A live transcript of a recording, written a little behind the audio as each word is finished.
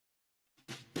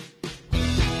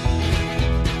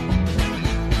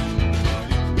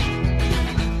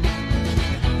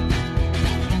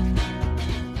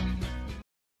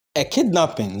A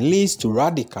kidnapping leads to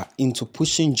Radhika into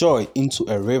pushing Joy into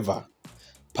a river.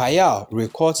 Payal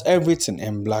records everything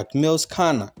and blackmails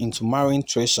Karna into marrying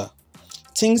Trisha.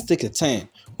 Things take a turn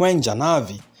when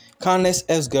Jhanvi, Karna's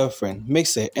ex-girlfriend,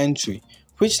 makes her entry,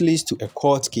 which leads to a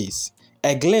court case.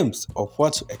 A glimpse of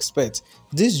what to expect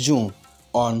this June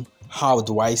on How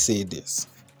Do I Say This?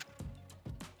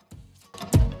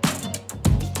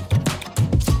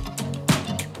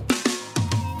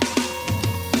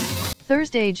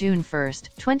 Thursday, June 1st,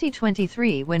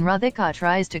 2023. When Radhika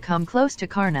tries to come close to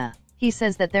Karna, he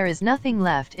says that there is nothing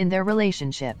left in their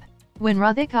relationship. When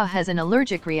Radhika has an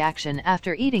allergic reaction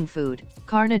after eating food,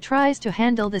 Karna tries to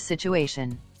handle the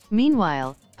situation.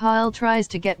 Meanwhile, Payal tries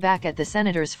to get back at the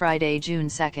senators. Friday, June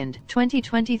 2nd,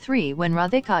 2023. When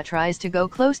Radhika tries to go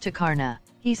close to Karna,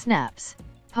 he snaps.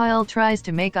 Payal tries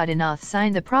to make Adinath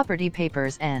sign the property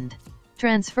papers and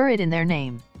transfer it in their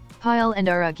name. Payal and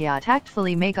Aragya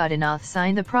tactfully make Adinath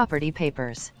sign the property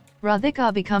papers.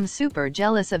 Radhika becomes super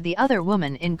jealous of the other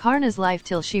woman in Karna's life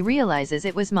till she realizes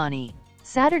it was Mani.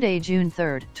 Saturday, June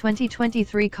 3rd,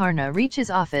 2023. Karna reaches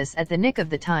office at the nick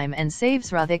of the time and saves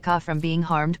Radhika from being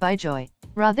harmed by Joy.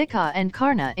 Radhika and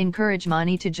Karna encourage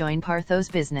Mani to join Partho's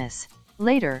business.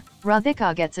 Later,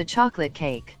 Radhika gets a chocolate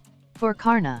cake for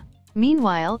Karna.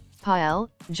 Meanwhile, Payal,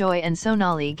 Joy and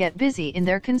Sonali get busy in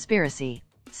their conspiracy.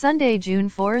 Sunday, June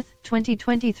 4th,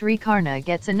 2023. Karna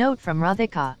gets a note from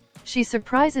Radhika. She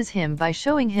surprises him by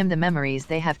showing him the memories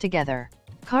they have together.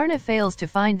 Karna fails to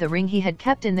find the ring he had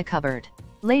kept in the cupboard.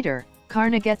 Later,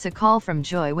 Karna gets a call from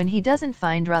Joy when he doesn't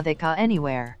find Radhika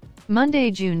anywhere. Monday,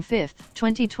 June 5th,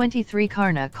 2023.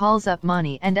 Karna calls up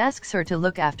Mani and asks her to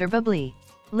look after Babli.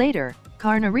 Later,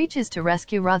 Karna reaches to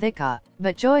rescue Radhika,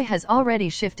 but Joy has already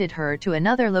shifted her to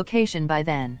another location by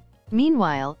then.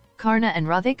 Meanwhile, Karna and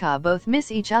Radhika both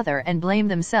miss each other and blame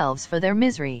themselves for their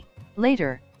misery.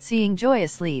 Later, seeing Joy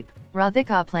asleep,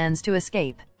 Radhika plans to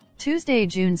escape. Tuesday,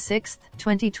 June 6th,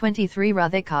 2023.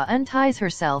 Radhika unties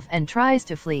herself and tries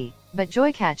to flee, but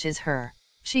Joy catches her.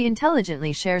 She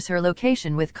intelligently shares her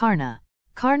location with Karna.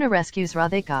 Karna rescues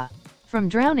Radhika from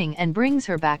drowning and brings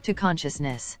her back to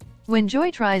consciousness. When Joy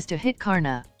tries to hit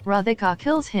Karna, Radhika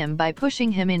kills him by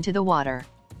pushing him into the water.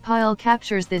 Payal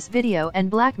captures this video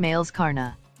and blackmails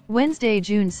Karna. Wednesday,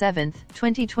 June 7th,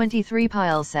 2023.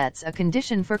 Payal sets a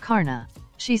condition for Karna.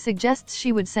 She suggests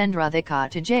she would send Radhika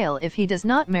to jail if he does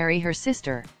not marry her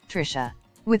sister, Trisha.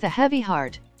 With a heavy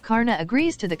heart, Karna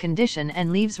agrees to the condition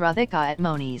and leaves Radhika at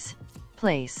Moni's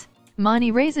place.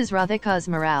 Mani raises Radhika's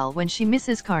morale when she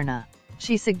misses Karna.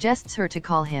 She suggests her to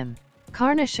call him.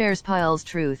 Karna shares Payal's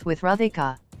truth with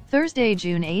Radhika. Thursday,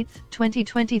 June 8th,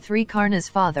 2023. Karna's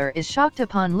father is shocked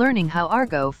upon learning how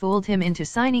Argo fooled him into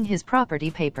signing his property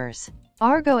papers.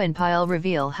 Argo and Payal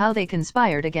reveal how they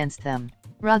conspired against them.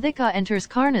 Radhika enters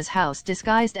Karna's house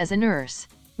disguised as a nurse.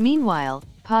 Meanwhile,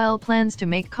 Payal plans to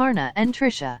make Karna and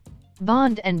Trisha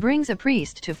bond and brings a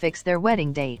priest to fix their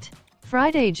wedding date.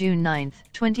 Friday, June 9th,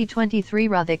 2023.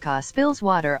 Radhika spills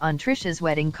water on Trisha's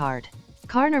wedding card.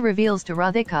 Karna reveals to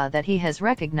Radhika that he has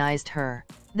recognized her.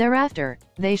 Thereafter,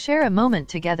 they share a moment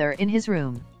together in his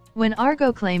room. When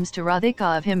Argo claims to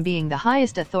Radhika of him being the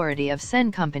highest authority of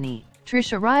Sen Company,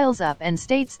 Trisha riles up and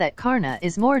states that Karna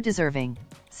is more deserving.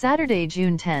 Saturday,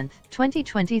 June 10th,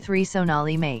 2023.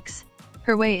 Sonali makes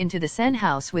her way into the Sen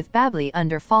house with Babli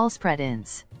under false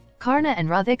pretense. Karna and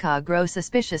Radhika grow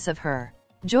suspicious of her.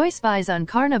 Joy spies on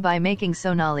Karna by making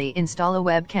Sonali install a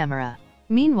web camera.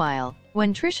 Meanwhile,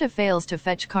 when Trisha fails to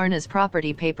fetch Karna's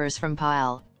property papers from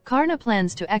Payal, Karna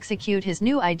plans to execute his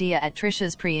new idea at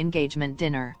Trisha's pre-engagement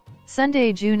dinner.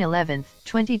 Sunday, June 11th,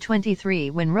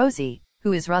 2023. When Rosie,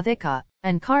 who is Radhika,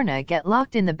 and Karna get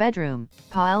locked in the bedroom,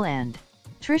 Payal and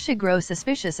Trisha grow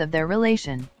suspicious of their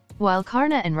relation. While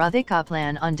Karna and Radhika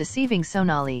plan on deceiving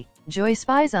Sonali, Joy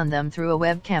spies on them through a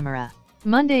web camera.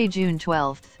 Monday, June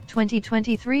 12th,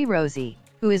 2023. Rosie,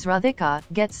 who is Radhika,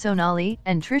 gets Sonali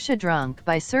and Trisha drunk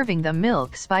by serving them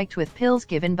milk spiked with pills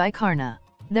given by Karna.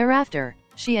 Thereafter,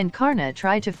 she and Karna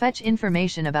try to fetch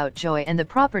information about Joy and the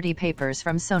property papers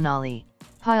from Sonali.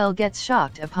 Payal gets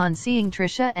shocked upon seeing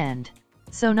Trisha and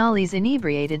Sonali's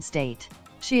inebriated state.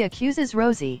 She accuses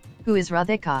Rosie, who is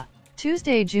Radhika.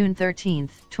 Tuesday, June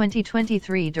 13th,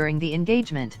 2023. During the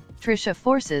engagement, Trisha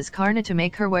forces Karna to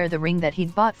make her wear the ring that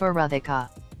he'd bought for Radhika.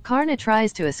 Karna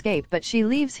tries to escape but she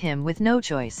leaves him with no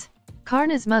choice.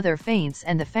 Karna's mother faints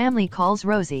and the family calls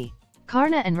Rosie.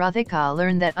 Karna and Radhika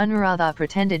learn that Anuradha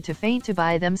pretended to faint to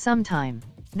buy them some time.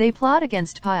 They plot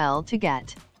against Payal to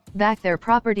get back their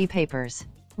property papers.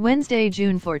 Wednesday,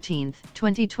 June 14th,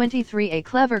 2023. A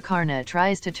clever Karna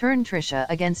tries to turn Trisha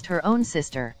against her own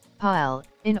sister, Payal,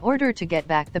 in order to get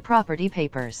back the property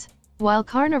papers. While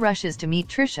Karna rushes to meet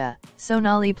Trisha,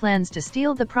 Sonali plans to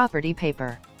steal the property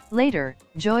paper. Later,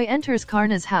 Joy enters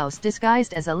Karna's house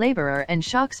disguised as a laborer and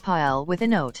shocks Payal with a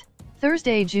note.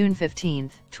 Thursday, June 15,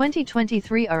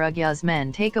 2023. Aragya's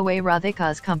men take away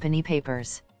Radhika's company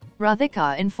papers.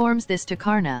 Radhika informs this to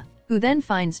Karna, who then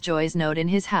finds Joy's note in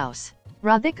his house.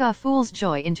 Radhika fools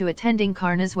Joy into attending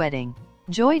Karna's wedding.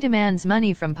 Joy demands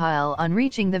money from Payal on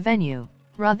reaching the venue.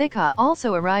 Radhika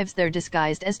also arrives there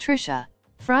disguised as Trisha.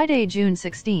 Friday, June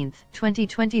 16,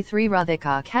 2023.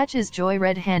 Radhika catches Joy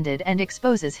red-handed and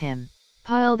exposes him.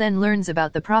 Payal then learns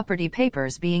about the property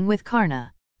papers being with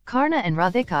Karna. Karna and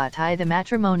Radhika tie the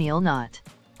matrimonial knot.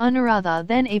 Anuradha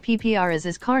then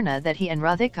apprases Karna that he and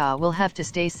Radhika will have to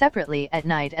stay separately at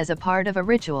night as a part of a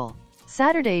ritual.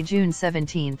 Saturday, June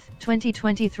 17,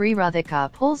 2023.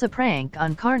 Radhika pulls a prank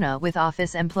on Karna with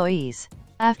office employees.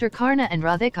 After Karna and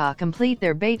Radhika complete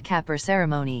their bait capper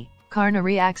ceremony, Karna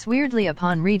reacts weirdly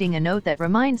upon reading a note that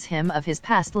reminds him of his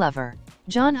past lover.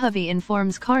 Jhanvi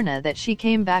informs Karna that she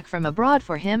came back from abroad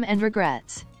for him and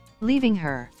regrets leaving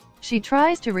her. She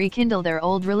tries to rekindle their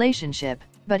old relationship,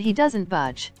 but he doesn't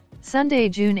budge. Sunday,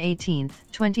 June 18,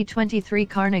 2023.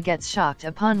 Karna gets shocked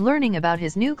upon learning about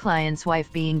his new client's wife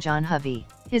being Jhanvi,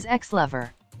 his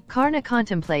ex-lover. Karna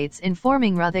contemplates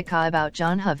informing Radhika about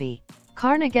Jhanvi.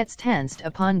 Karna gets tensed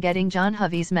upon getting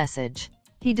Jhanvi's message.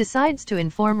 He decides to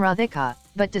inform Radhika,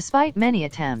 but despite many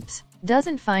attempts,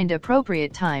 doesn't find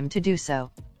appropriate time to do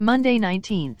so. Monday,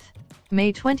 19th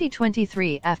May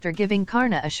 2023. After giving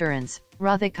Karna assurance,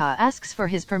 Radhika asks for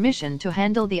his permission to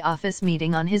handle the office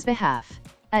meeting on his behalf.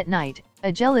 At night,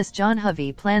 a jealous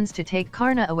Jhanvi plans to take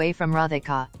Karna away from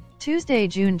Radhika. Tuesday,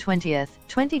 June 20,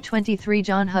 2023.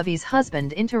 Jhanvi's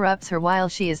husband interrupts her while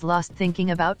she is lost thinking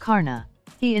about Karna.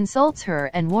 He insults her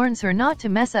and warns her not to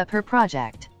mess up her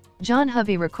project.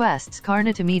 Jhanvi requests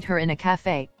Karna to meet her in a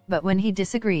cafe, but when he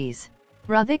disagrees,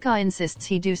 Radhika insists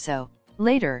he do so.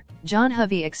 Later,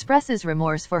 Jhanvi expresses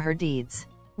remorse for her deeds.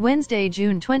 Wednesday,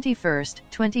 June 21,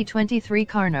 2023.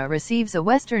 Karna receives a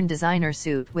Western designer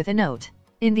suit with a note.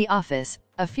 In the office,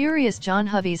 a furious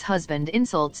Jhanvi's husband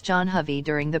insults Jhanvi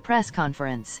during the press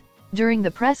conference. During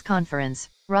the press conference,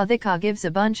 Radhika gives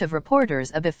a bunch of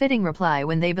reporters a befitting reply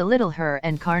when they belittle her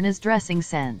and Karna's dressing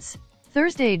sense.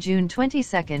 Thursday, June 22,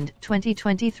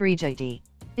 2023. Jyoti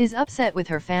is upset with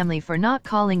her family for not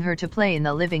calling her to play in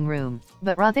the living room,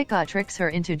 but Radhika tricks her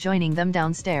into joining them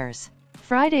downstairs.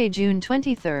 Friday, June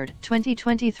 23,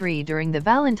 2023. During the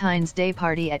Valentine's Day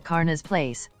party at Karna's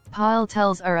place, Payal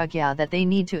tells Aragya that they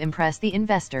need to impress the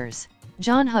investors.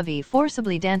 Jhanvi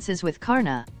forcibly dances with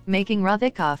Karna, making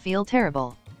Radhika feel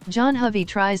terrible. Jhanvi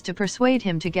tries to persuade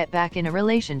him to get back in a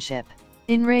relationship.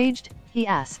 Enraged, he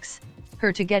asks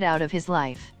her to get out of his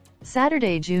life.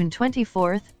 Saturday, June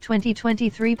 24,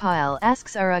 2023. Payal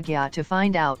asks Aragya to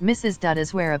find out Mrs.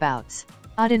 Dutta's whereabouts.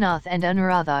 Adinath and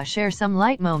Anuradha share some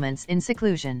light moments in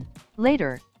seclusion.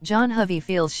 Later, Jhanvi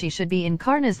feels she should be in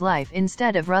Karna's life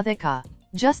instead of Radhika.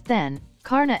 Just then,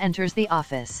 Karna enters the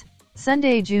office.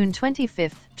 Sunday, June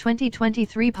 25,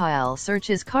 2023. Payal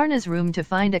searches Karna's room to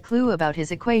find a clue about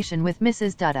his equation with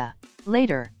Mrs. Dutta.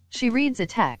 Later, she reads a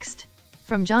text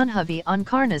from Jhanvi on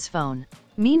Karna's phone.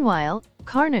 Meanwhile,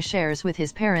 Karna shares with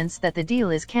his parents that the deal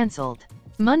is cancelled.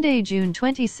 Monday, June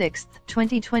 26,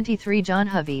 2023.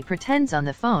 Jhanvi pretends on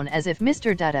the phone as if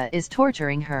Mr. Dutta is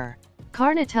torturing her.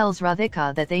 Karna tells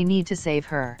Radhika that they need to save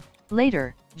her.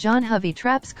 Later, Jhanvi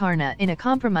traps Karna in a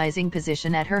compromising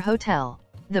position at her hotel.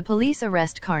 The police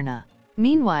arrest Karna.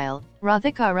 Meanwhile,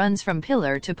 Radhika runs from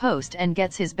pillar to post and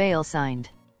gets his bail signed.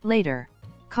 Later,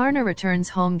 Karna returns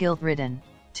home guilt-ridden.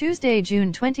 Tuesday,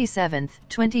 June 27,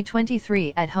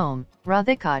 2023. At home,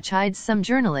 Radhika chides some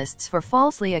journalists for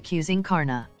falsely accusing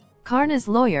Karna. Karna's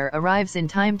lawyer arrives in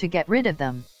time to get rid of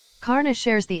them. Karna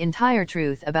shares the entire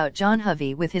truth about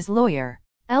Jhanvi with his lawyer.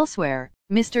 Elsewhere,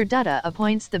 Mr. Dutta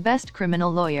appoints the best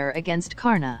criminal lawyer against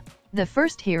Karna. The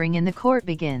first hearing in the court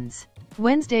begins.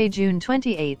 Wednesday, June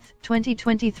 28,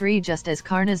 2023. Just as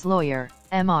Karna's lawyer,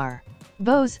 Mr.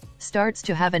 Bose, starts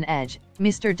to have an edge,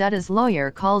 Mr. Dutta's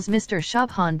lawyer calls Mr.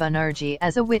 Shobhan Banerjee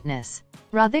as a witness.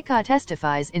 Radhika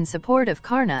testifies in support of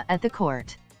Karna at the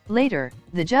court. Later,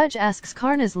 the judge asks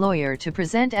Karna's lawyer to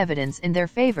present evidence in their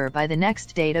favor by the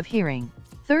next date of hearing.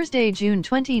 Thursday, June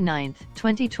 29,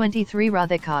 2023.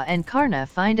 Radhika and Karna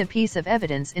find a piece of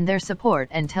evidence in their support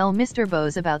and tell Mr.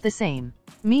 Bose about the same.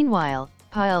 Meanwhile,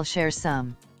 Payal shares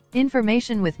some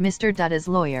information with Mr. Dutta's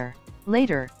lawyer.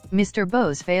 Later, Mr.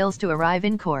 Bose fails to arrive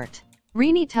in court.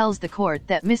 Rini tells the court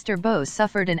that Mr. Bose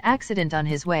suffered an accident on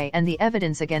his way and the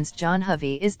evidence against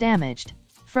Jhanvi is damaged.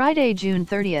 Friday, June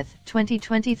 30,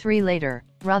 2023. Later,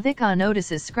 Radhika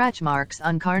notices scratch marks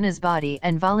on Karna's body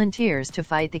and volunteers to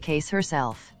fight the case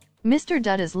herself. Mr.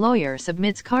 Dutta's lawyer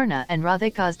submits Karna and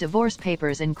Radhika's divorce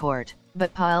papers in court,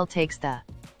 but Payal takes the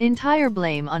entire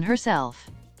blame on herself.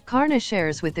 Karna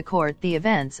shares with the court the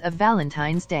events of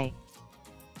Valentine's Day.